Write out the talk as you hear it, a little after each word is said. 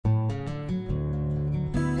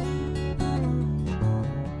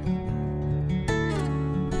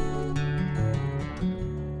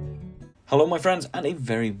Hello my friends, and a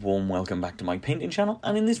very warm welcome back to my painting channel.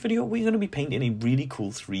 And in this video we're going to be painting a really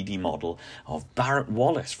cool 3D model of Barret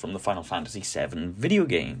Wallace from the Final Fantasy VII video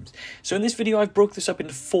games. So in this video I've broke this up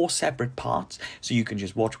into 4 separate parts, so you can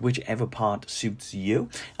just watch whichever part suits you.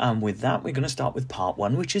 And with that we're going to start with part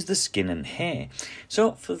 1, which is the skin and hair.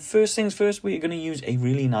 So for the first things first, we're going to use a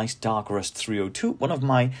really nice dark rust 302, one of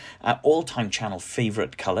my all-time channel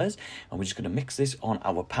favorite colors, and we're just going to mix this on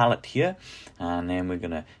our palette here, and then we're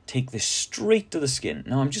going to take this straight to the skin.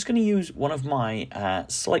 Now I'm just going to use one of my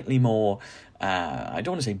slightly more I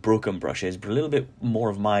don't want to say broken brushes, but a little bit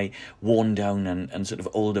more of my worn down and sort of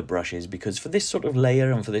older brushes, because for this sort of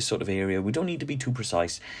layer and for this sort of area we don't need to be too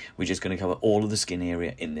precise. We're just going to cover all of the skin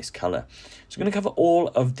area in this color. So we're going to cover all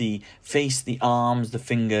of the face, the arms, the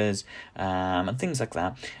fingers, and things like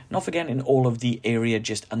that. Not forgetting all of the area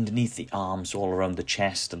just underneath the arms, all around the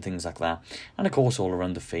chest and things like that, and of course all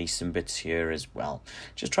around the face and bits here as well.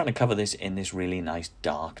 Just trying to cover this in this really nice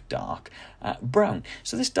dark brown.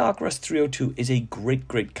 So this dark rust 302 is a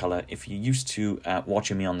great color. If you're used to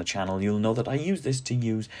watching me on the channel, you'll know that I use this to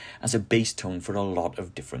use as a base tone for a lot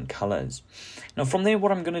of different colors. Now from there,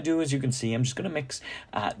 what I'm going to do, as you can see, I'm just going to mix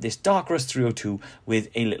this dark rust 302 with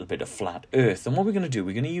a little bit of flat earth. And what we're going to do,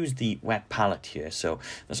 we're going to use the wet palette here. So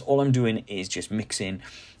that's all I'm doing, is just mixing.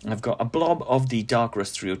 I've got a blob of the dark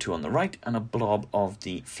rust 302 on the right and a blob of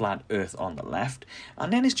the flat earth on the left,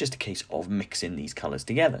 and then it's just a case of mixing these colors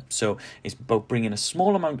together. So it's about bringing a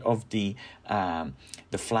small amount of the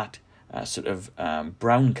flat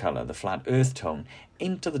brown color, the flat earth tone,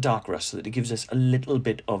 into the dark rust, so that it gives us a little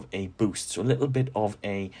bit of a boost, so a little bit of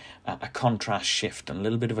a contrast shift and a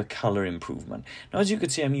little bit of a color improvement. Now as you can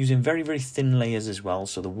see, I'm using very thin layers as well,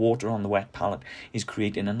 so the water on the wet palette is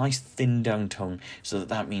creating a nice thin down tone, so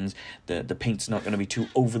that means the paint's not going to be too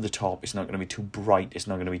over the top, it's not going to be too bright, it's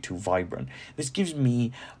not going to be too vibrant. This gives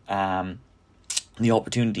me the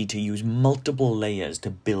opportunity to use multiple layers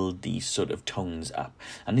to build these sort of tones up.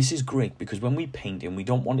 And this is great because when we paint and we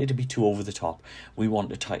don't want it to be too over the top, we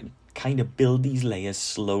want to kind of build these layers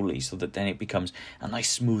slowly, so that then it becomes a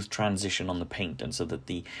nice smooth transition on the paint, and so that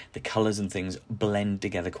the colors and things blend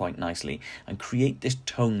together quite nicely and create this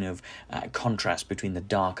tone of contrast between the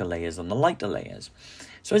darker layers and the lighter layers.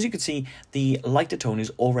 So as you can see, the lighter tone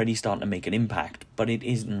is already starting to make an impact, but it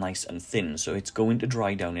is nice and thin, so it's going to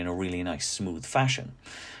dry down in a really nice smooth fashion.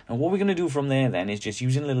 And what we're going to do from there then is just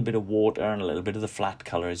using a little bit of water and a little bit of the flat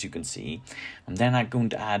color, as you can see, and then I'm going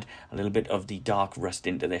to add a little bit of the dark rust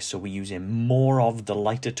into this, so we're using more of the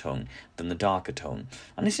lighter tone than the darker tone.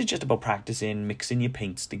 And this is just about practicing, mixing your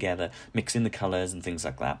paints together, mixing the colors and things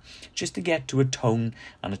like that, just to get to a tone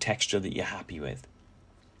and a texture that you're happy with.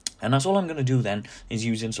 And that's all I'm going to do then, is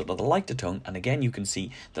using sort of the lighter tone. And again, you can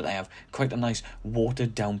see that I have quite a nice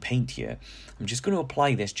watered down paint here. I'm just going to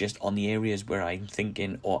apply this just on the areas where I'm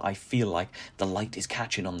thinking, or I feel like the light is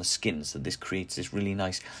catching on the skin. So this creates this really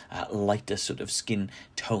nice lighter sort of skin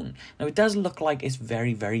tone. Now it does look like it's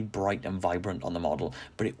very bright and vibrant on the model,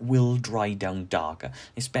 but it will dry down darker,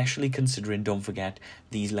 especially considering, don't forget,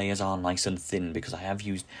 these layers are nice and thin, because I have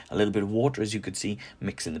used a little bit of water, as you could see,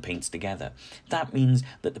 mixing the paints together. That means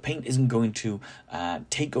that the paint isn't going to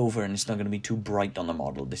take over, and it's not going to be too bright on the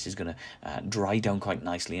model. This is going to dry down quite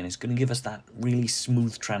nicely, and it's going to give us that really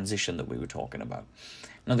smooth transition that we were talking about.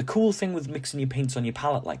 Now the cool thing with mixing your paints on your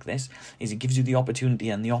palette like this is it gives you the opportunity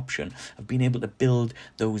and the option of being able to build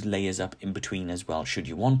those layers up in between as well, should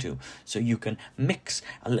you want to. So you can mix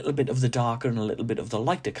a little bit of the darker and a little bit of the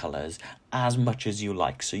lighter colors as much as you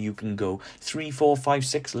like. So you can go 3, 4, 5,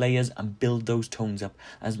 6 layers and build those tones up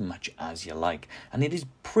as much as you like. And it is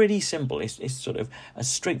pretty simple. It's sort of as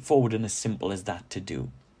straightforward and as simple as that to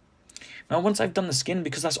do. Now once I've done the skin,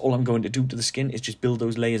 because that's all I'm going to do to the skin, is just build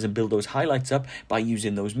those layers and build those highlights up by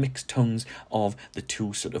using those mixed tones of the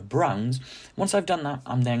 2 sort of browns. Once I've done that,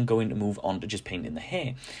 I'm then going to move on to just painting the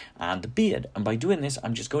hair and the beard. And by doing this,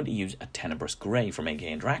 I'm just going to use a tenebrous grey from AK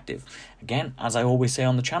Interactive. Again, as I always say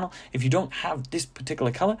on the channel, if you don't have this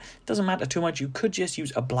particular color, it doesn't matter too much. You could just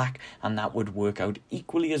use a black and that would work out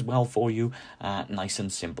equally as well for you, nice and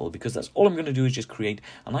simple, because that's all I'm going to do is just create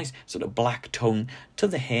a nice sort of black tone to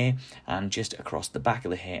the hair and just across the back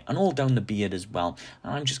of the hair and all down the beard as well.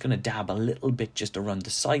 And I'm just going to dab a little bit just around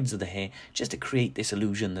the sides of the hair, just to create this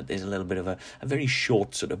illusion that there's a little bit of a very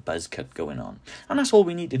short sort of buzz cut going on. And that's all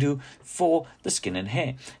we need to do for the skin and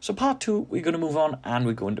hair. So part 2, we're going to move on and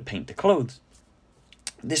we're going to paint the clothes.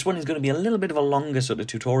 This one is going to be a little bit of a longer sort of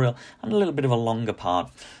tutorial and a little bit of a longer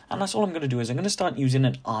part. And that's all I'm going to do is I'm going to start using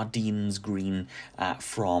an Ardennes green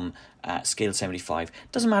from scale 75.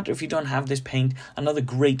 Doesn't matter if you don't have this paint. Another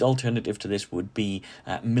great alternative to this would be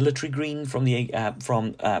military green from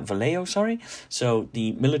Vallejo, sorry. So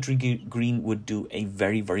the military green would do a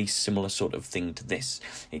very, very similar sort of thing to this.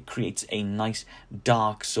 It creates a nice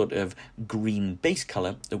dark sort of green base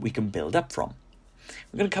color that we can build up from.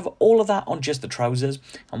 We're going to cover all of that on just the trousers,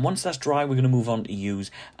 and once that's dry we're going to move on to use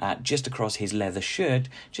just across his leather shirt,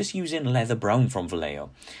 just using leather brown from Vallejo.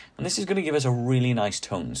 And this is going to give us a really nice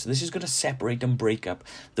tone. So this is going to separate and break up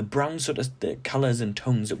the brown sort of the colours and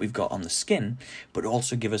tones that we've got on the skin, but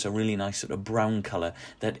also give us a really nice sort of brown colour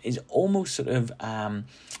that is almost sort of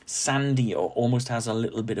sandy, or almost has a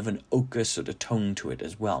little bit of an ochre sort of tone to it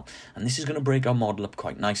as well. And this is going to break our model up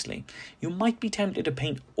quite nicely. You might be tempted to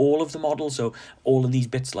paint all of the model, so all of these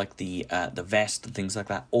bits like the vest and things like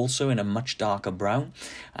that, also in a much darker brown.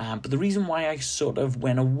 But the reason why I sort of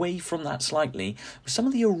went away from that slightly was some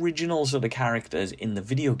of the original sort of characters in the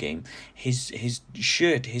video game. His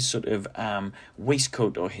shirt, his sort of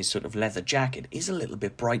waistcoat, or his sort of leather jacket is a little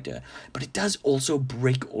bit brighter, but it does also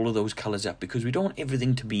break all of those colours up, because we don't want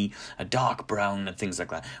everything to be a dark brown and things like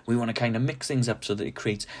that. We want to kind of mix things up so that it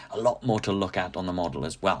creates a lot more to look at on the model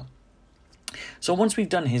as well. So once we've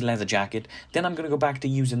done his leather jacket, then I'm going to go back to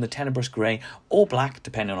using the tenebrous grey or black,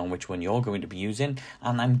 depending on which one you're going to be using,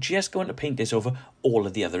 and I'm just going to paint this over all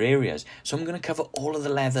of the other areas. So I'm going to cover all of the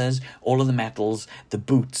leathers, all of the metals, the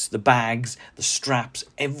boots, the bags, the straps,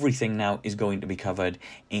 everything now is going to be covered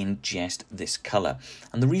in just this colour.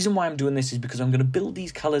 And the reason why I'm doing this is because I'm going to build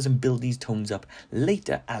these colours and build these tones up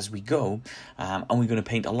later as we go, and we're going to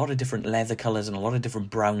paint a lot of different leather colours and a lot of different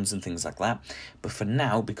browns and things like that. But for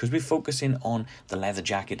now, because we're focusing on the leather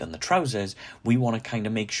jacket and the trousers, we want to kind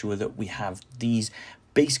of make sure that we have these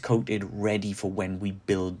base coated ready for when we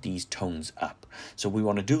build these tones up. So we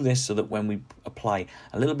want to do this so that when we apply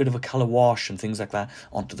a little bit of a color wash and things like that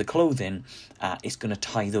onto the clothing, it's going to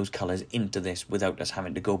tie those colors into this without us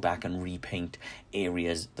having to go back and repaint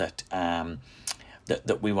areas that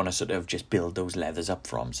that we want to sort of just build those leathers up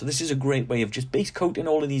from. So this is a great way of just base coating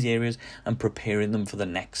all of these areas and preparing them for the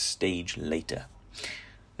next stage later.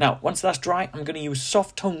 Now, once that's dry, I'm going to use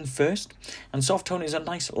soft tone first, and soft tone is a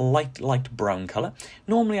nice light brown colour.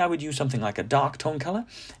 Normally I would use something like a dark tone colour,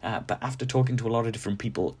 but after talking to a lot of different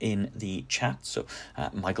people in the chat, so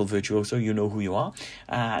Michael Virtuoso, you know who you are,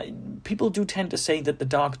 people do tend to say that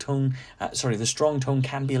the strong tone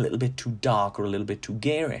can be a little bit too dark or a little bit too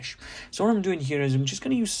garish. So what I'm doing here is I'm just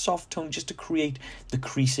going to use soft tone just to create the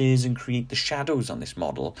creases and create the shadows on this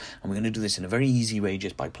model, and we're going to do this in a very easy way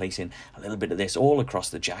just by placing a little bit of this all across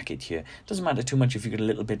the jacket here. Doesn't matter too much if you get a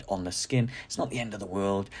little bit on the skin. It's not the end of the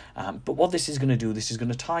world. But what this is going to do, this is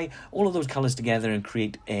going to tie all of those colours together and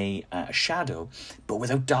create a shadow, but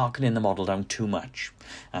without darkening the model down too much.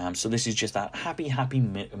 So this is just that happy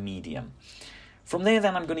medium. From there,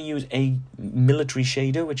 then, I'm going to use a military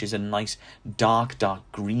shader, which is a nice dark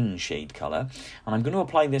green shade colour, and I'm going to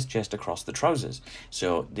apply this just across the trousers.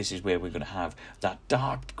 So this is where we're going to have that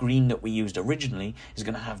dark green that we used originally is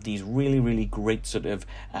going to have these really great sort of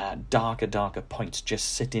darker points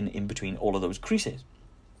just sitting in between all of those creases.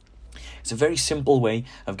 It's a very simple way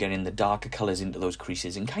of getting the darker colours into those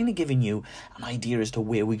creases and kind of giving you an idea as to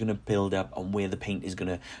where we're going to build up and where the paint is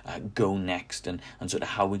going to go next, and sort of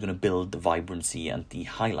how we're going to build the vibrancy and the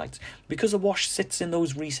highlights. Because the wash sits in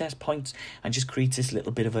those recess points and just creates this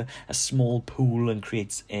little bit of a small pool and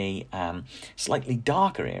creates a slightly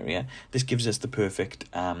darker area, this gives us the perfect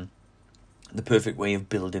way of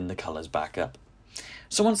building the colours back up.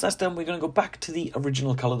 So once that's done, we're going to go back to the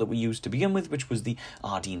original colour that we used to begin with, which was the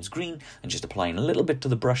Ardennes green, and just applying a little bit to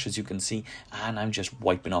the brush, as you can see, and I'm just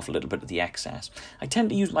wiping off a little bit of the excess. I tend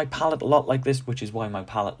to use my palette a lot like this, which is why my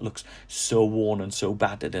palette looks so worn and so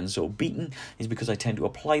battered and so beaten, is because I tend to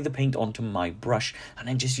apply the paint onto my brush and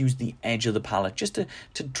then just use the edge of the palette just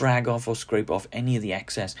to drag off or scrape off any of the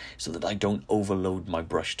excess so that I don't overload my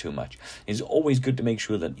brush too much. It's always good to make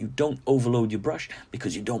sure that you don't overload your brush,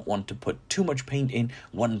 because you don't want to put too much paint in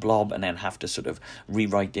one blob and then have to sort of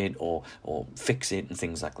rewrite it or fix it and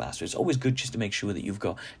things like that. So it's always good just to make sure that you've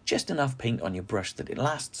got just enough paint on your brush that it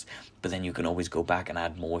lasts, but then you can always go back and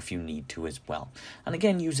add more if you need to as well. And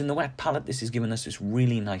again, using the wet palette, this is giving us this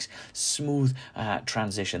really nice smooth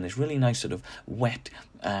transition, this really nice sort of wet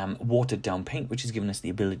watered down paint, which is giving us the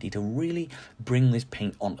ability to really bring this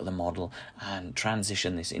paint onto the model and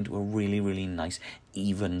transition this into a really nice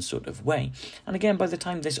even sort of way. And again, by the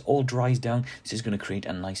time this all dries down, this is going to create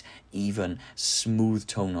a nice even smooth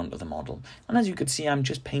tone onto the model. And as you can see, I'm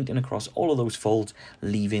just painting across all of those folds,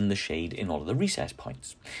 leaving the shade in all of the recess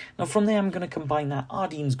points. Now from there, I'm going to combine that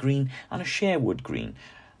Ardene's green and a Sherwood green,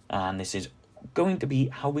 and this is going to be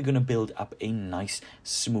how we're going to build up a nice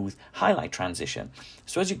smooth highlight transition.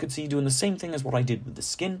 So as you can see, doing the same thing as what I did with the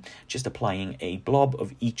skin, just applying a blob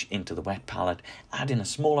of each into the wet palette, adding a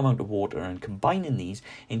small amount of water and combining these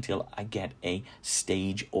until I get a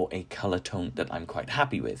stage or a color tone that I'm quite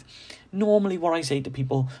happy with. Normally what I say to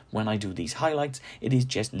people when I do these highlights, it is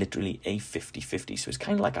just literally a 50-50, so it's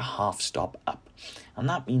kind of like a half stop up. And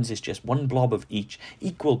that means it's just one blob of each,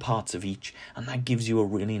 equal parts of each, and that gives you a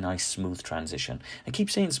really nice smooth transition. I keep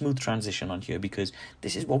saying smooth transition on here because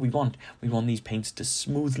this is what we want. We want these paints to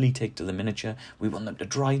smoothly take to the miniature, we want them to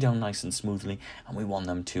dry down nice and smoothly, and we want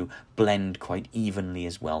them to blend quite evenly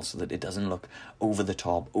as well, so that it doesn't look over the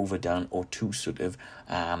top, overdone, or too sort of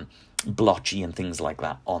blotchy and things like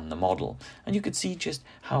that on the model. And you could see just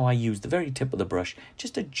how I use the very tip of the brush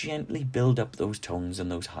just to gently build up those tones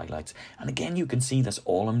and those highlights. And again, you can see that's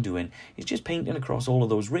all I'm doing is just painting across all of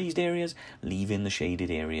those raised areas, leaving the shaded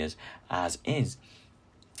areas as is.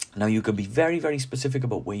 Now you can be very specific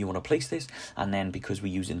about where you want to place this, and then because we're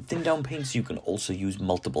using thin down paints, you can also use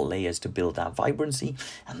multiple layers to build that vibrancy,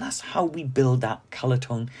 and that's how we build that color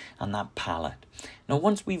tone and that palette. Now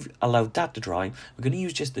once we've allowed that to dry, we're going to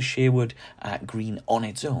use just the Sherwood green on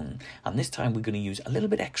its own, and this time we're going to use a little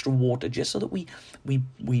bit extra water just so that we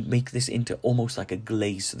make this into almost like a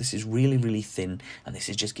glaze. So this is really thin, and this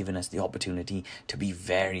is just giving us the opportunity to be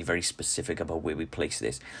very specific about where we place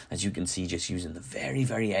this. As you can see, just using the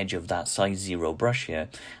very edge of that size 0 brush here,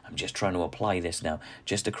 I'm just trying to apply this now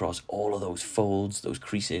just across all of those folds, those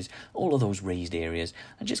creases, all of those raised areas,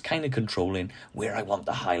 and just kind of controlling where I want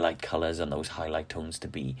the highlight colors and those highlight tones to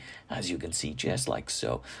be, as you can see, just like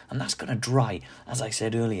so. And that's going to dry, as I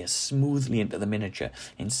said earlier, smoothly into the miniature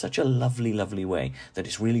in such a lovely way that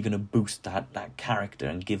it's really going to boost that character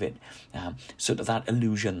and give it sort of that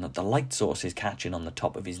illusion that the light source is catching on the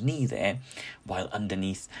top of his knee there, while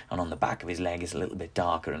underneath and on the back of his leg is a little bit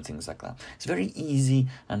darker and things like that. It's a very easy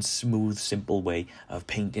and smooth, simple way of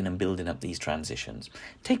painting and building up these transitions.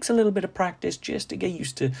 Takes a little bit of practice just to get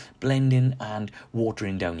used to blending and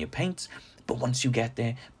watering down your paints. But once you get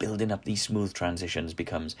there, building up these smooth transitions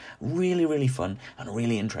becomes really fun and a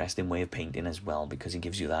really interesting way of painting as well, because it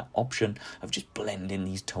gives you that option of just blending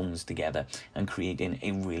these tones together and creating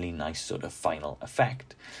a really nice sort of final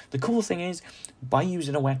effect. The cool thing is, by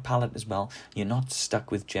using a wet palette as well, you're not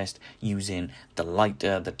stuck with just using the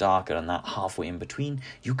lighter, the darker, and that halfway in between.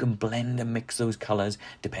 You can blend and mix those colors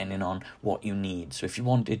depending on what you need. So if you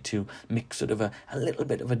wanted to mix sort of a little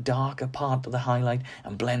bit of a darker part of the highlight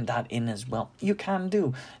and blend that in as well, you can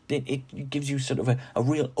do. It gives you sort of a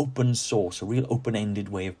real open source, a real open-ended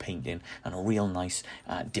way of painting, and a real nice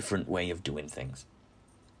different way of doing things.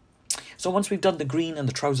 So once we've done the green and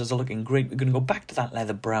the trousers are looking great, we're going to go back to that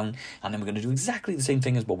leather brown, and then we're going to do exactly the same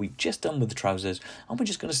thing as what we've just done with the trousers, and we're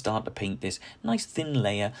just going to start to paint this nice thin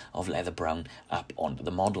layer of leather brown up onto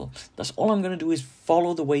the model. That's all I'm going to do is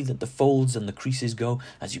follow the way that the folds and the creases go.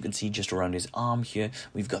 As you can see, just around his arm here,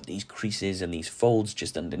 we've got these creases and these folds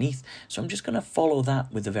just underneath. So I'm just going to follow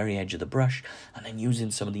that with the very edge of the brush, and then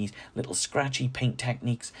using some of these little scratchy paint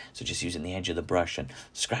techniques. So just using the edge of the brush and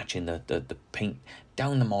scratching the paint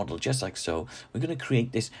down the model just like so. We're going to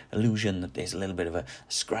create this illusion that there's a little bit of a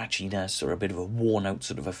scratchiness or a bit of a worn out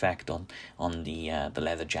sort of effect on the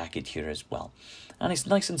leather jacket here as well. And it's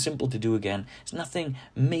nice and simple to do again. It's nothing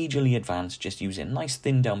majorly advanced, just using nice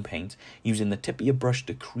thin down paint, using the tip of your brush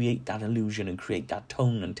to create that illusion and create that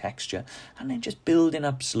tone and texture, and then just building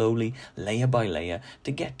up slowly, layer by layer,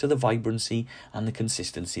 to get to the vibrancy and the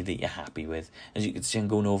consistency that you're happy with. As you can see, I'm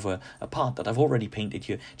going over a part that I've already painted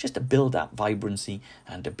here, just to build that vibrancy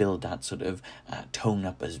and to build that sort of tone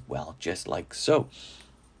up as well, just like so.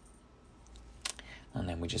 And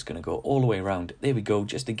then we're just going to go all the way around. There we go,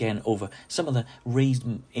 just again over some of the raised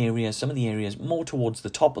areas, some of the areas more towards the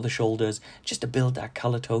top of the shoulders, just to build that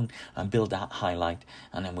colour tone and build that highlight.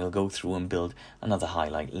 And then we'll go through and build another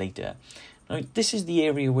highlight later. Now, this is the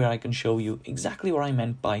area where I can show you exactly what I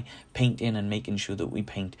meant by painting and making sure that we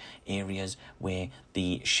paint areas where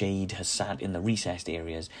the shade has sat in the recessed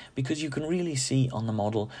areas, because you can really see on the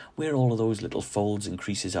model where all of those little folds and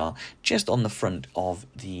creases are just on the front of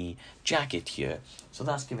the jacket here. So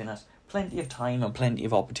that's giving us plenty of time and plenty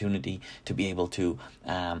of opportunity to be able to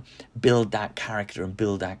build that character and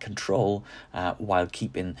build that control while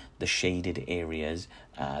keeping the shaded areas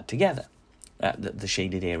together, the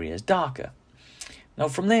shaded areas darker. Now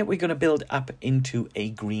from there we're going to build up into a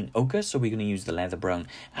green ochre, so we're going to use the leather brown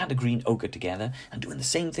and a green ochre together, and doing the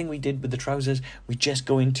same thing we did with the trousers, we're just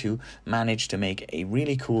going to manage to make a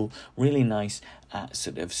really cool, really nice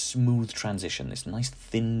sort of smooth transition, this nice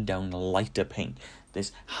thin down lighter paint,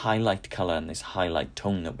 this highlight color and this highlight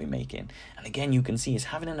tone that we're making. And again, you can see it's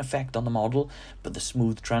having an effect on the model, but the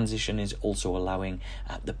smooth transition is also allowing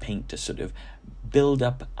the paint to sort of build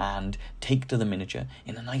up and take to the miniature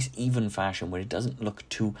in a nice even fashion where it doesn't look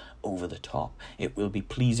too over the top. It will be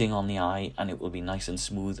pleasing on the eye, and it will be nice and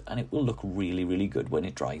smooth, and it will look really, really good when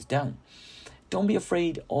it dries down. Don't be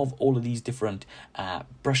afraid of all of these different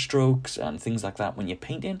brush strokes and things like that when you're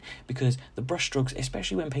painting, because the brush strokes,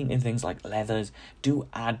 especially when painting things like leathers, do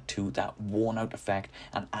add to that worn out effect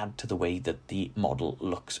and add to the way that the model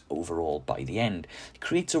looks overall by the end. It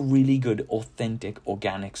creates a really good, authentic,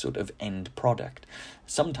 organic sort of end product.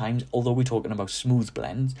 Sometimes, although we're talking about smooth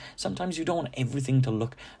blends, sometimes you don't want everything to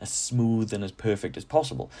look as smooth and as perfect as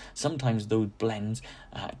possible. Sometimes those blends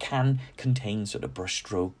can contain sort of brush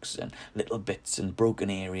strokes and little bits and broken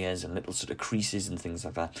areas and little sort of creases and things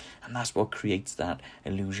like that. And that's what creates that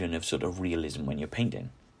illusion of sort of realism when you're painting.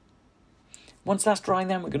 Once that's dry,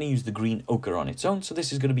 then we're going to use the green ochre on its own. So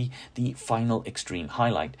this is going to be the final extreme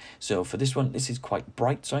highlight. So for this one, this is quite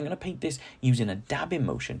bright. So I'm going to paint this using a dabbing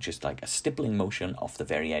motion, just like a stippling motion off the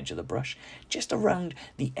very edge of the brush, just around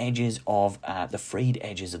the edges of the frayed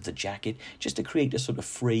edges of the jacket, just to create a sort of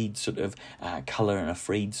frayed sort of color and a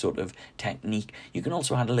frayed sort of technique. You can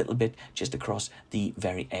also add a little bit just across the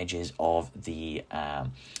very edges of the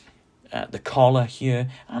collar here,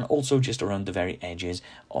 and also just around the very edges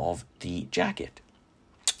of the jacket.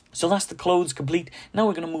 So that's the clothes complete. Now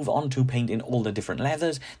we're going to move on to painting all the different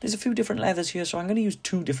leathers. There's a few different leathers here, so I'm going to use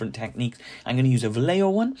two different techniques. I'm going to use a Vallejo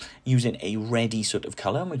one, using a reddy sort of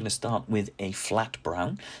colour, and we're going to start with a flat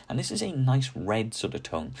brown, and this is a nice red sort of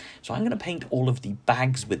tone. So I'm going to paint all of the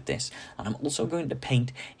bags with this, and I'm also going to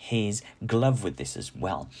paint his glove with this as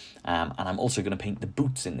well. And I'm also going to paint the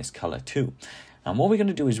boots in this colour too. And what we're going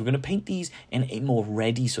to do is we're going to paint these in a more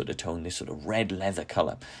reddy sort of tone, this sort of red leather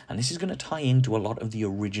colour. And this is going to tie into a lot of the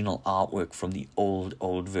original artwork from the old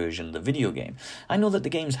version of the video game. I know that the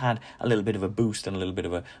game's had a little bit of a boost and a little bit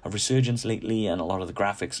of a resurgence lately, and a lot of the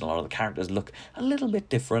graphics and a lot of the characters look a little bit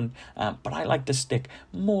different, but I like to stick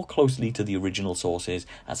more closely to the original sources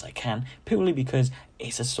as I can, purely because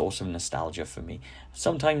it's a source of nostalgia for me.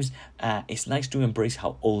 Sometimes it's nice to embrace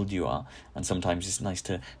how old you are, and sometimes it's nice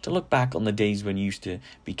to look back on the days when you used to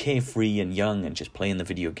be carefree and young and just playing the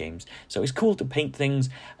video games. So it's cool to paint things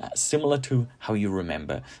similar to how you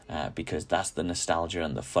remember, because that's the nostalgia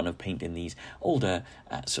and the fun of painting these older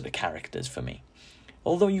sort of characters for me.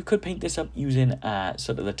 Although you could paint this up using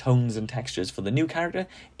sort of the tones and textures for the new character,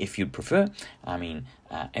 if you'd prefer. I mean,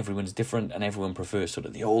 everyone's different, and everyone prefers sort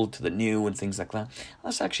of the old to the new and things like that.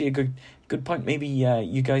 That's actually a good point. Maybe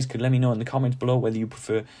you guys could let me know in the comments below whether you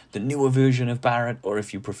prefer the newer version of Barret, or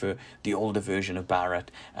if you prefer the older version of Barret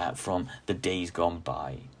from the days gone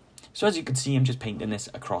by. So as you can see, I'm just painting this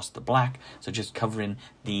across the black, so just covering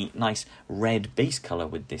the nice red base colour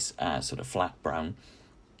with this sort of flat brown.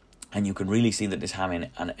 And you can really see that it's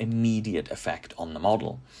having an immediate effect on the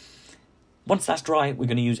model. Once that's dry, we're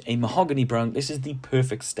going to use a mahogany brown. This is the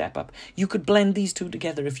perfect step up. You could blend these two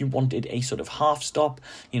together if you wanted a sort of half stop.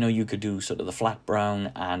 You know, you could do sort of the flat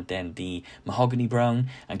brown and then the mahogany brown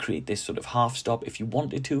and create this sort of half stop if you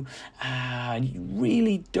wanted to. You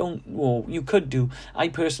really don't, well, you could do. I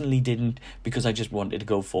personally didn't, because I just wanted to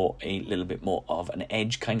go for a little bit more of an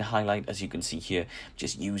edge kind of highlight. As you can see here,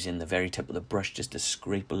 just using the very tip of the brush just to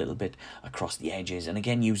scrape a little bit across the edges. And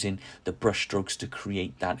again, using the brush strokes to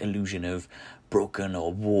create that illusion of broken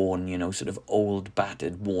or worn, you know, sort of old,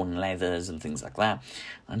 battered, worn leathers and things like that.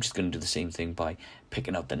 I'm just going to do the same thing by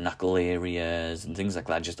picking out the knuckle areas and things like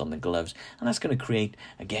that just on the gloves. And that's going to create,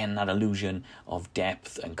 again, that illusion of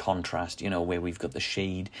depth and contrast, you know, where we've got the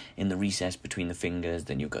shade in the recess between the fingers,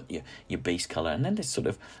 then you've got your base color, and then this sort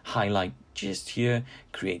of highlight just here,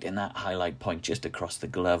 creating that highlight point just across the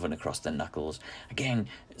glove and across the knuckles. Again,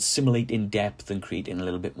 simulating depth and creating a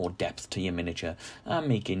little bit more depth to your miniature, and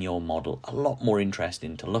making your model a lot more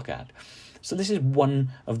interesting to look at. So this is one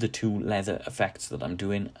of the two leather effects that I'm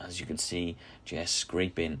doing. As you can see, just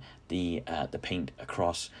scraping the paint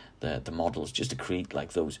across the models just to create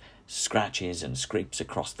like those scratches and scrapes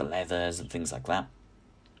across the leathers and things like that.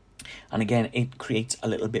 And again, it creates a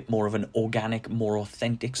little bit more of an organic, more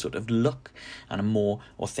authentic sort of look and a more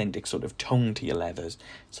authentic sort of tone to your leathers,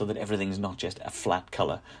 so that everything's not just a flat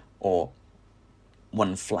colour or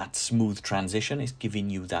one flat smooth transition. It's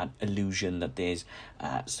giving you that illusion that there's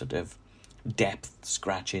sort of depth,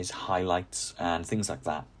 scratches, highlights and things like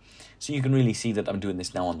that. So you can really see that I'm doing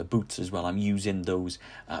this now on the boots as well. I'm using those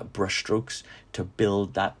brush strokes to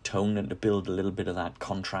build that tone and to build a little bit of that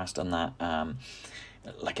contrast and that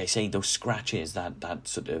like I say, those scratches, that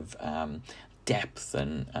sort of depth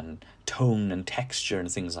and tone and texture and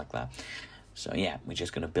things like that. So yeah, we're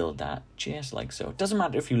just going to build that just like so. It doesn't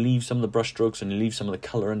matter if you leave some of the brush strokes and you leave some of the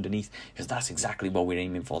colour underneath, because that's exactly what we're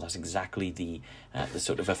aiming for. That's exactly the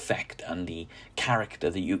sort of effect and the character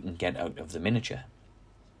that you can get out of the miniature.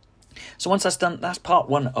 So once that's done, that's part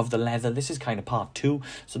one of the leather. This is kind of part two.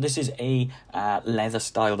 So this is a leather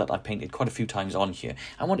style that I painted quite a few times on here.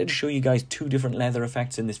 I wanted to show you guys two different leather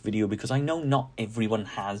effects in this video because I know not everyone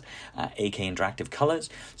has AK Interactive colors.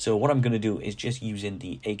 So what I'm going to do is just using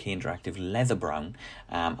the AK Interactive leather brown.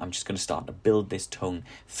 I'm just going to start to build this tone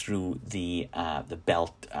through the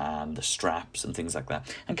belt and the straps and things like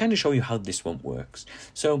that, and kind of show you how this one works.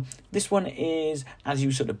 So this one is, as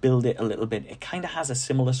you sort of build it a little bit, it kind of has a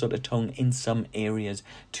similar sort of tone in some areas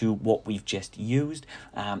to what we've just used.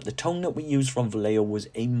 The tone that we used from Vallejo was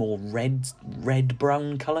a more red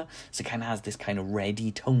brown color, so it kind of has this kind of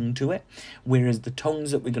reddy tone to it, whereas the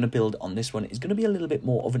tones that we're going to build on this one is going to be a little bit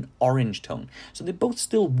more of an orange tone. So they're both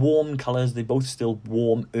still warm colors, they're both still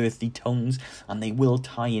warm earthy tones, and they will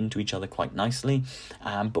tie into each other quite nicely.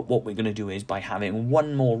 But what we're going to do is, by having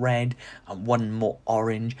one more red and one more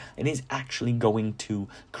orange, it is actually going to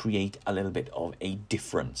create a little bit of a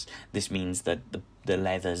difference. This means that the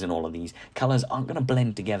leathers and all of these colours aren't going to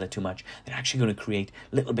blend together too much. They're actually going to create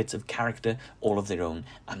little bits of character all of their own,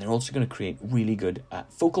 and they're also going to create really good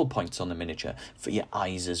focal points on the miniature for your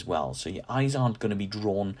eyes as well. So your eyes aren't going to be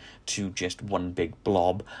drawn to just one big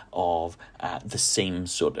blob of the same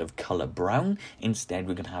sort of colour brown. Instead,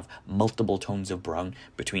 we're going to have multiple tones of brown,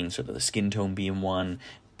 between sort of the skin tone being one,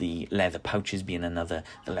 the leather pouches being another,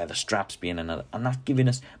 the leather straps being another, and that's giving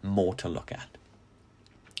us more to look at.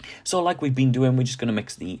 So like we've been doing, we're just going to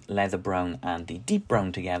mix the leather brown and the deep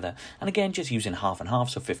brown together, and again just using half and half,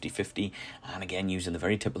 so 50-50, and again using the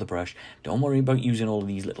very tip of the brush. Don't worry about using all of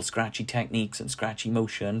these little scratchy techniques and scratchy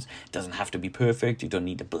motions. It doesn't have to be perfect. You don't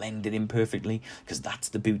need to blend it in perfectly, because that's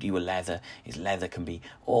the beauty with leather, is leather can be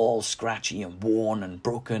all scratchy and worn and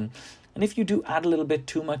broken, and if you do add a little bit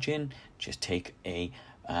too much in, just take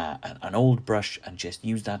an old brush and just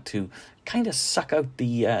use that to kind of suck out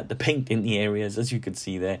the paint in the areas. As you can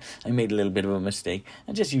see there, I made a little bit of a mistake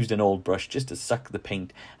and just used an old brush just to suck the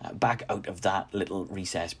paint back out of that little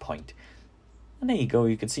recess point. And there you go,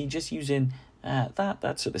 you can see just using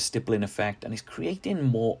that sort of stippling effect, and it's creating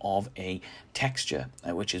more of a texture,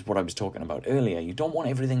 which is what I was talking about earlier. You don't want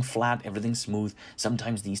everything flat, everything smooth.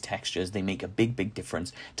 Sometimes these textures, they make a big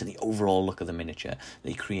difference to the overall look of the miniature.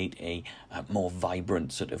 They create a more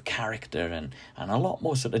vibrant sort of character and a lot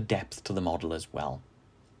more sort of depth to the model as well.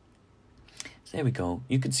 There we go.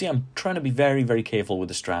 You can see I'm trying to be very careful with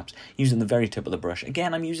the straps, using the very tip of the brush.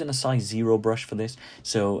 Again, I'm using a size 0 brush for this,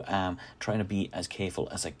 so trying to be as careful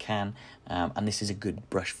as I can. And this is a good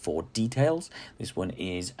brush for details. This one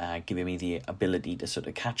is giving me the ability to sort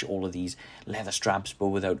of catch all of these leather straps, but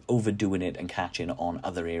without overdoing it and catching on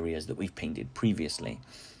other areas that we've painted previously.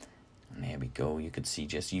 And there we go. You can see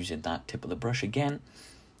just using that tip of the brush again.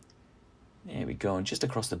 There we go. And just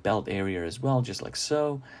across the belt area as well, just like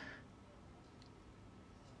so.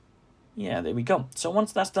 Yeah, there we go. So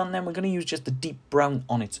once that's done, then we're going to use just the deep brown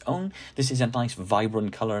on its own. This is a nice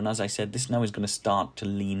vibrant colour, and as I said, this now is going to start to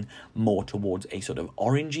lean more towards a sort of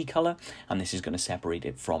orangey colour, and this is going to separate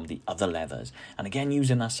it from the other leathers. And again,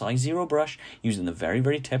 using that size 0 brush, using the very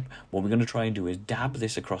tip, what we're going to try and do is dab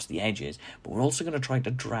this across the edges, but we're also going to try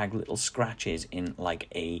to drag little scratches in, like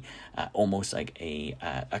a almost like a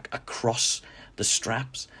across the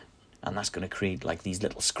straps. And that's going to create like these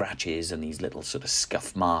little scratches and these little sort of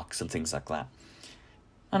scuff marks and things like that.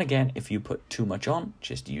 And again, if you put too much on,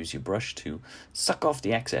 just use your brush to suck off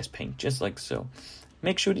the excess paint, just like so.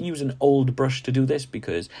 Make sure to use an old brush to do this,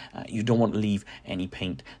 because you don't want to leave any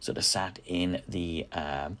paint sort of sat in the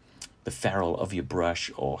ferrule of your brush,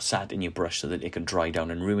 or sat in your brush so that it can dry down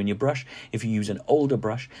and ruin your brush. If you use an older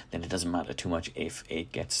brush, then it doesn't matter too much if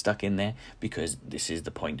it gets stuck in there, because this is the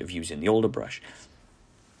point of using the older brush.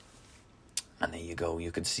 And there you go,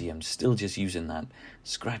 you can see I'm still just using that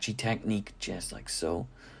scratchy technique, just like so.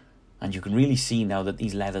 And you can really see now that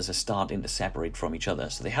these leathers are starting to separate from each other.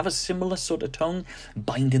 So they have a similar sort of tone,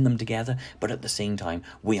 binding them together, but at the same time,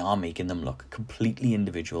 we are making them look completely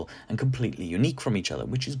individual and completely unique from each other,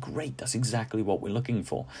 which is great. That's exactly what we're looking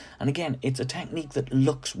for. And again, it's a technique that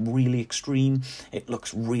looks really extreme. It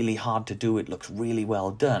looks really hard to do. It looks really well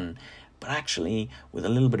done. But actually, with a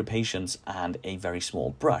little bit of patience and a very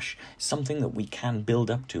small brush, something that we can build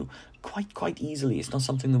up to quite easily. It's not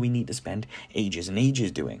something that we need to spend ages and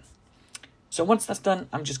ages doing. So once that's done,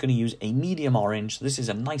 I'm just going to use a medium orange. This is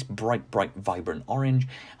a nice, bright, vibrant orange.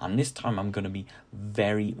 And this time I'm going to be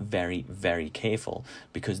very careful,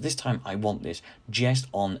 because this time I want this just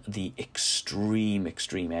on the extreme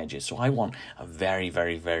edges. So I want a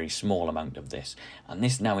very small amount of this. And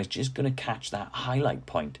this now is just going to catch that highlight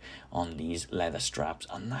point on these leather straps.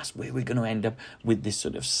 And that's where we're going to end up with this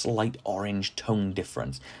sort of slight orange tone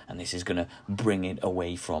difference. And this is going to bring it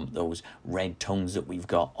away from those red tones that we've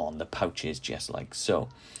got on the pouches, just like so.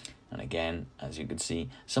 And again, as you can see,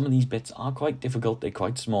 some of these bits are quite difficult. They're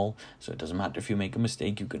quite small, so it doesn't matter if you make a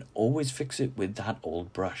mistake. You can always fix it with that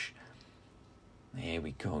old brush. There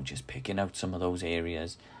we go, just picking out some of those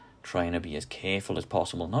areas, trying to be as careful as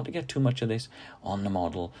possible not to get too much of this on the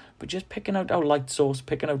model, but just picking out our light source,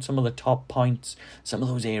 picking out some of the top points, some of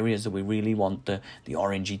those areas that we really want the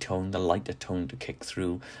orangey tone, the lighter tone to kick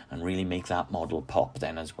through and really make that model pop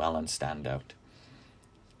then as well and stand out.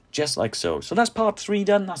 Just like so. So that's part 3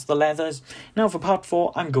 done. That's the leathers. Now for part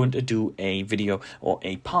 4, I'm going to do a video or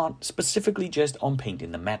a part specifically just on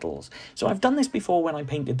painting the metals. So I've done this before when I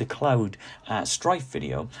painted the cloud strife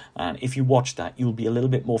video. And if you watch that, you'll be a little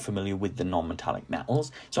bit more familiar with the non-metallic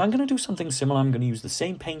metals. So I'm going to do something similar. I'm going to use the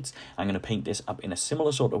same paints. I'm going to paint this up in a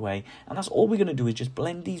similar sort of way. And that's all we're going to do is just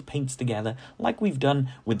blend these paints together like we've done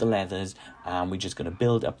with the leathers. And we're just going to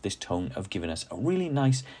build up this tone of giving us a really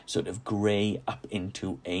nice sort of grey up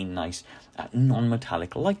into a nice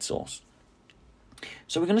non-metallic light source.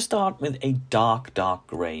 So we're going to start with a dark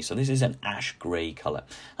grey. So this is an ash grey colour.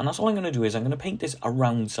 And that's all I'm going to do is I'm going to paint this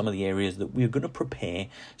around some of the areas that we're going to prepare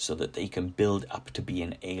so that they can build up to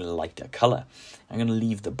being a lighter colour. I'm going to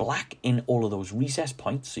leave the black in all of those recess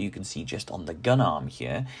points, so you can see just on the gun arm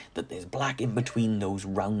here that there's black in between those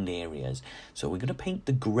round areas. So we're going to paint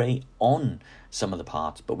the grey on some of the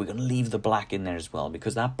parts, but we're going to leave the black in there as well,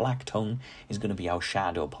 because that black tone is going to be our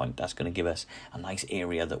shadow point. That's going to give us a nice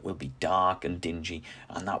area that will be dark and dingy,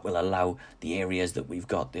 and that will allow the areas that we've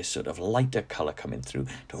got this sort of lighter colour coming through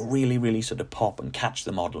to really sort of pop and catch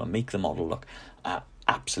the model and make the model look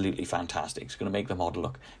absolutely fantastic. It's going to make the model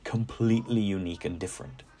look completely unique and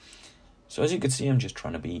different. So as you can see, I'm just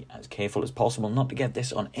trying to be as careful as possible not to get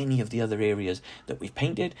this on any of the other areas that we've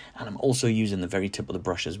painted. And I'm also using the very tip of the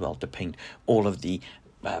brush as well to paint all of the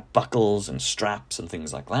buckles and straps and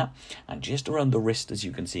things like that. And just around the wrist, as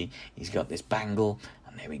you can see, he's got this bangle.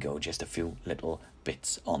 And there we go, just a few little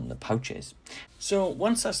bits on the pouches. So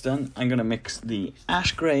once that's done, I'm going to mix the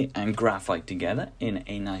ash grey and graphite together in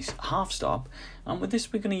a nice half stop. And with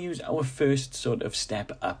this, we're going to use our first sort of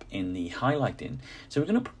step up in the highlighting. So we're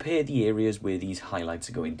going to prepare the areas where these highlights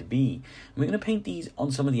are going to be. And we're going to paint these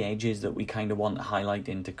on some of the edges that we kind of want to highlight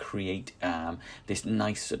in to create this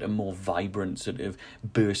nice sort of more vibrant sort of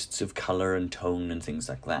bursts of colour and tone and things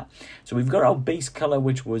like that. So we've got our base colour,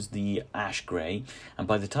 which was the ash grey. And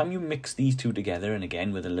by the time you mix these two together, and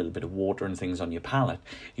again with a little bit of water and things on your palette,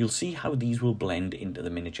 you'll see how these will blend into the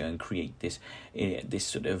miniature and create this this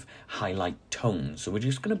sort of highlight tone. So we're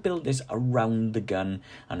just going to build this around the gun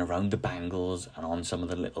and around the bangles and on some of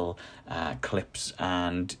the little clips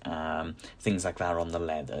and things like that on the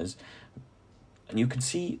leathers. And you can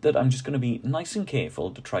see that I'm just going to be nice and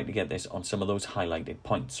careful to try to get this on some of those highlighted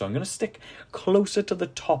points. So I'm going to stick closer to the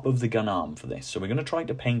top of the gun arm for this. So we're going to try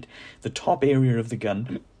to paint the top area of the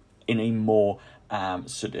gun in a more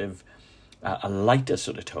sort of a lighter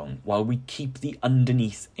sort of tone, while we keep the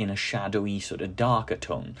underneath in a shadowy sort of darker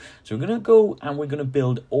tone. So we're going to go and we're going to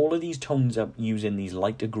build all of these tones up using these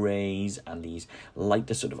lighter greys and these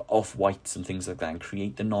lighter sort of off-whites and things like that, and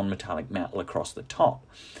create the non-metallic metal across the top.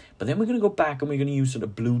 But then we're going to go back and we're going to use sort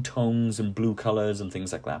of blue tones and blue colours and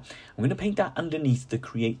things like that. I'm going to paint that underneath to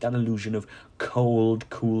create that illusion of cold,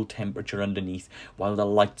 cool temperature underneath, while the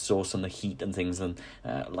light source and the heat and things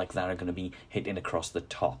like that are going to be hitting across the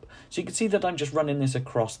top. So you can see that I'm just running this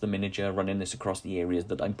across the miniature, running this across the areas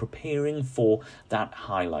that I'm preparing for that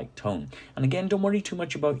highlight tone. And again, don't worry too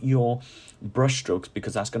much about your brush strokes,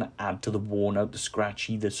 because that's going to add to the worn out, the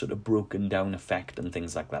scratchy, the sort of broken down effect and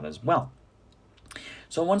things like that as well.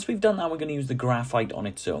 So once we've done that, we're going to use the graphite on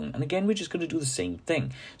its own. And again, we're just going to do the same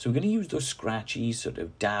thing. So we're going to use those scratchy sort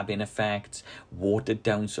of dab-in effects, watered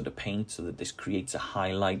down sort of paint so that this creates a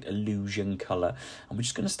highlight illusion color. And we're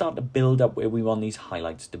just going to start to build up where we want these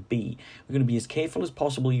highlights to be. We're going to be as careful as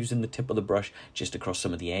possible using the tip of the brush just across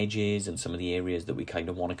some of the edges and some of the areas that we kind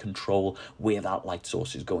of want to control where that light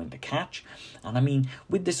source is going to catch. And I mean,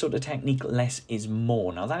 with this sort of technique, less is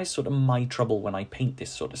more. Now that is sort of my trouble when I paint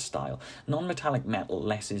this sort of style. Non-metallic metal,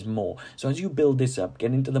 less is more. So as you build this up,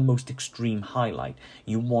 get into the most extreme highlight,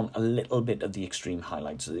 you want a little bit of the extreme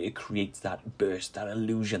highlight so that it creates that burst, that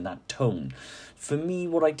illusion, that tone. For me,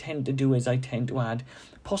 what I tend to do is I tend to add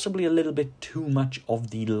possibly a little bit too much of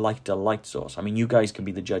the lighter light source. I mean, you guys can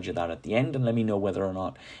be the judge of that at the end and let me know whether or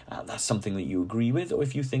not that's something that you agree with, or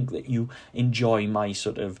if you think that you enjoy my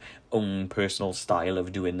sort of own personal style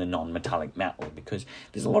of doing the non-metallic metal, because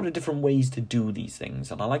there's a lot of different ways to do these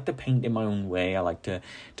things, and I like to paint in my own way. I like to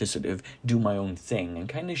sort of do my own thing and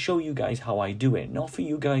kind of show you guys how I do it, and offer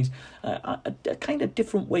you guys a kind of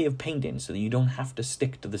different way of painting so that you don't have to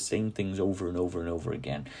stick to the same things over and over and over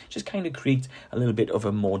again. Just kind of creates a little bit of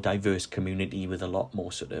a more diverse community with a lot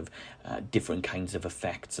more sort of different kinds of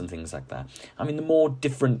effects and things like that. I mean, the more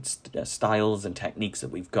different styles and techniques that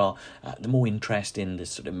we've got, the more interesting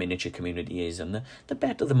this sort of miniature community is, and the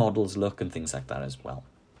better the models look and things like that as well.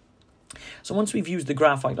 So once we've used the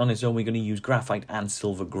graphite on its own, we're going to use graphite and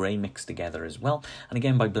silver grey mixed together as well. And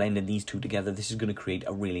again, by blending these two together, this is going to create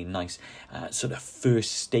a really nice sort of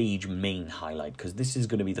first stage main highlight, because this is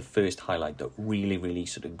going to be the first highlight that really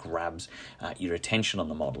sort of grabs your attention on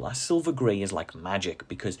the model. That silver grey is like magic,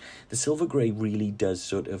 because the silver grey really does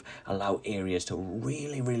sort of allow areas to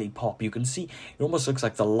really pop. You can see it almost looks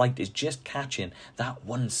like the light is just catching that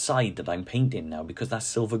one side that I'm painting now, because that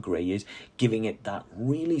silver grey is giving it that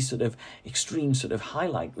really sort of extreme sort of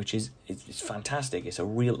highlight, which is it's fantastic. It's a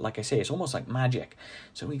real, like I say, it's almost like magic.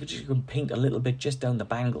 So we could just paint a little bit just down the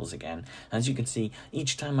bangles again. As you can see,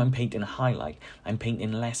 each time I'm painting a highlight, I'm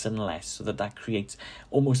painting less and less, so that creates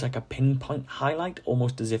almost like a pinpoint highlight,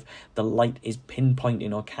 almost as if the light is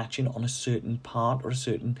pinpointing or catching on a certain part or a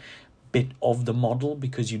certain bit of the model,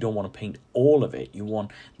 because you don't want to paint all of it. You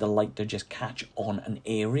want the light to just catch on an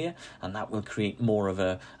area, and that will create more of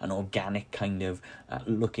an organic kind of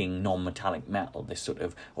looking non-metallic metal, this sort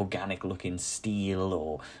of organic looking steel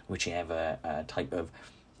or whichever type of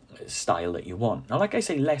style that you want. Now, like I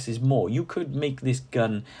say, less is more. You could make this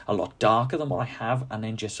gun a lot darker than what I have and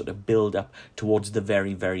then just sort of build up towards the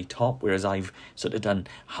very top, whereas I've sort of done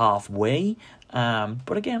halfway.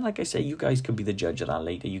 But again, like I say, you guys can be the judge of that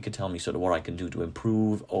later. You can tell me sort of what I can do to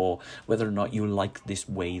improve, or whether or not you like this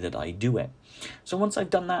way that I do it. So once I've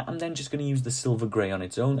done that, I'm then just going to use the silver grey on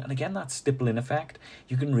its own. And again, that stippling effect,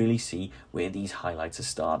 you can really see where these highlights are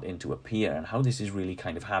starting to appear, and how this is really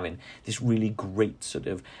kind of having this really great sort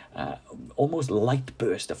of almost light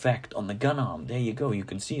burst effect on the gun arm. There you go. You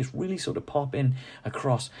can see it's really sort of popping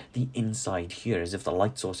across the inside here, as if the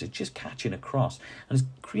light source is just catching across, and it's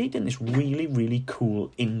creating this really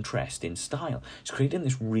cool, interesting style. It's creating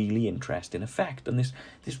this really interesting effect, and this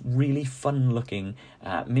really fun looking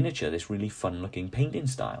miniature, this really fun looking painting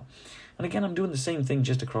style. And again, I'm doing the same thing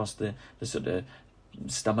just across the sort of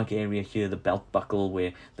stomach area here, the belt buckle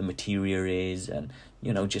where the materia is, and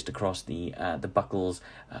you know, just across the buckles,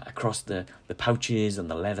 across the pouches and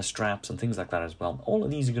the leather straps and things like that as well. All of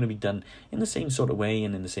these are going to be done in the same sort of way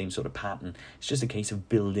and in the same sort of pattern. It's just a case of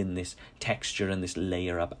building this texture and this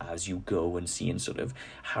layer up as you go, and seeing sort of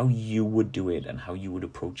how you would do it and how you would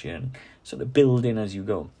approach it, and sort of build in as you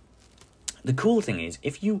go. The cool thing is,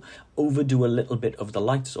 if you overdo a little bit of the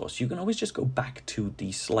light source, you can always just go back to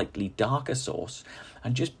the slightly darker source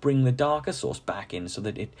and just bring the darker source back in, so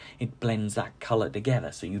that it blends that colour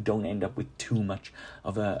together, so you don't end up with too much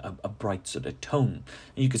of a bright sort of tone.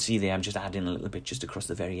 And you can see there I'm just adding a little bit just across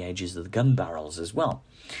the very edges of the gun barrels as well.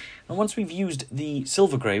 And once we've used the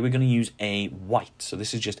silver grey, we're going to use a white. So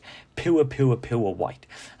this is just pure white.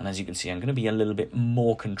 And as you can see, I'm going to be a little bit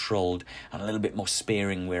more controlled and a little bit more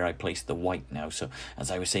sparing where I place the white now. So as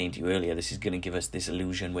I was saying to you earlier, this is going to give us this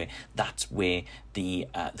illusion where that's where the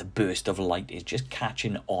burst of light is just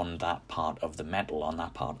catching on that part of the metal, on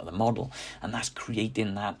that part of the model. And that's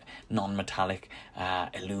creating that non-metallic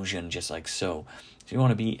illusion, just like so. So you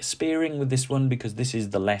want to be sparing with this one, because this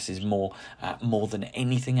is the less is more, more than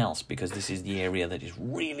anything else, because this is the area that is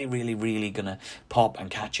really, really, really going to pop and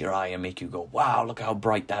catch your eye and make you go, wow, look how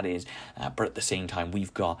bright that is. But at the same time,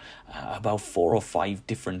 we've got about 4 or 5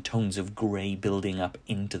 different tones of grey building up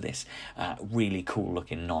into this really cool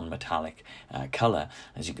looking non-metallic colour.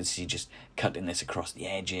 As you can see, just cutting this across the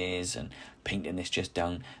edges and painting this just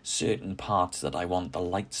down certain parts that I want the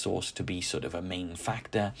light source to be sort of a main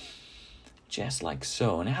factor, just like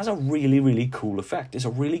so. And it has a really, really cool effect. It's a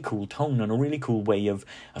really cool tone and a really cool way of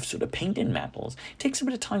sort of painting metals. It takes a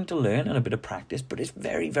bit of time to learn and a bit of practice, but it's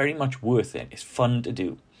very, very much worth it. It's fun to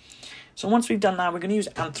do. So once we've done that, we're going to use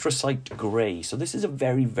anthracite grey. So this is a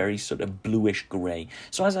very, very sort of bluish grey.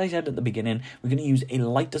 So as I said at the beginning, we're going to use a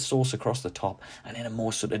lighter source across the top and then a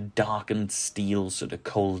more sort of darkened steel, sort of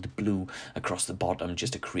cold blue across the bottom,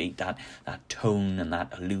 just to create that tone and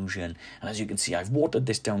that illusion. And as you can see, I've watered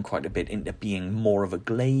this down quite a bit into being more of a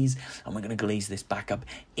glaze, and we're going to glaze this back up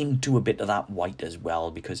into a bit of that white as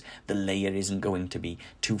well, because the layer isn't going to be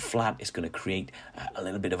too flat. It's going to create a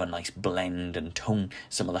little bit of a nice blend and tone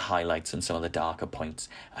some of the highlights and some of the darker points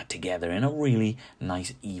together in a really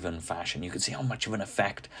nice even fashion. You can see how much of an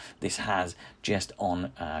effect this has just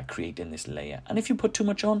on creating this layer. And if you put too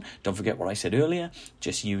much on, don't forget what I said earlier,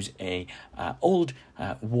 just use a old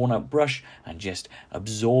worn out brush and just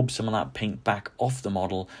absorb some of that paint back off the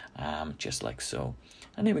model, just like so.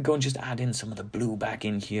 And there we go, and just add in some of the blue back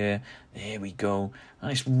in here. There we go.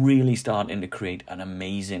 And it's really starting to create an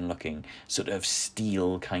amazing looking sort of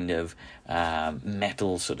steel kind of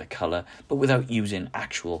metal sort of colour, but without using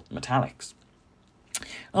actual metallics.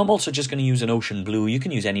 I'm also just going to use an ocean blue. You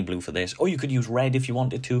can use any blue for this, or you could use red if you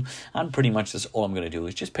wanted to, and pretty much that's all I'm going to do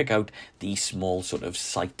is just pick out the small sort of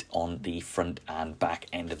sight on the front and back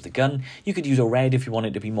end of the gun. You could use a red if you want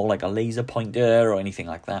it to be more like a laser pointer or anything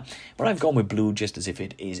like that, but I've gone with blue just as if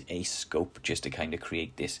it is a scope, just to kind of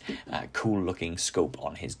create this cool looking scope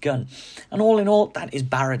on his gun. And all in all, that is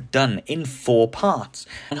Barret done in 4 parts.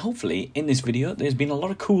 And hopefully in this video there's been a lot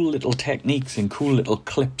of cool little techniques and cool little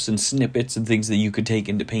clips and snippets and things that you could take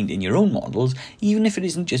into painting your own models, even if it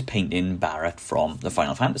isn't just painting Barret from the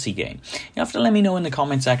Final Fantasy game. You have to let me know in the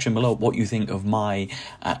comment section below what you think of my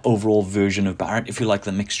overall version of Barret, if you like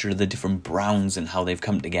the mixture of the different browns and how they've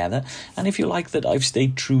come together, and if you like that I've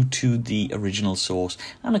stayed true to the original source,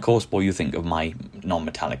 and of course what you think of my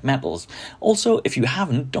non-metallic metals. Also, if you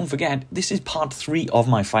haven't, don't forget, this is part 3 of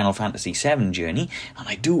my Final Fantasy VII journey, and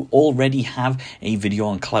I do already have a video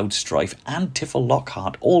on Cloud Strife and Tiffle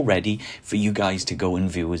Lockhart already for you guys to go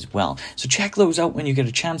and view as well. So check those out when you get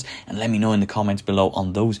a chance, and let me know in the comments below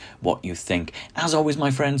on those what you think. As always,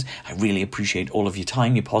 my friends, I really appreciate all of your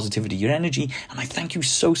time, your positivity, your energy, and I thank you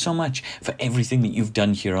so much for everything that you've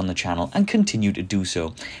done here on the channel and continue to do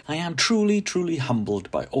so. I am truly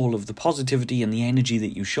humbled by all of the positivity and the energy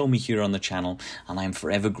that you show me here on the channel, and I am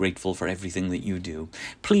forever grateful for everything that you do.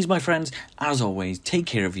 Please, my friends, as always, take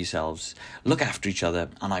care of yourselves, look after each other,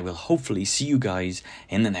 and I will hopefully see you guys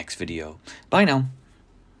in the next video. Bye now.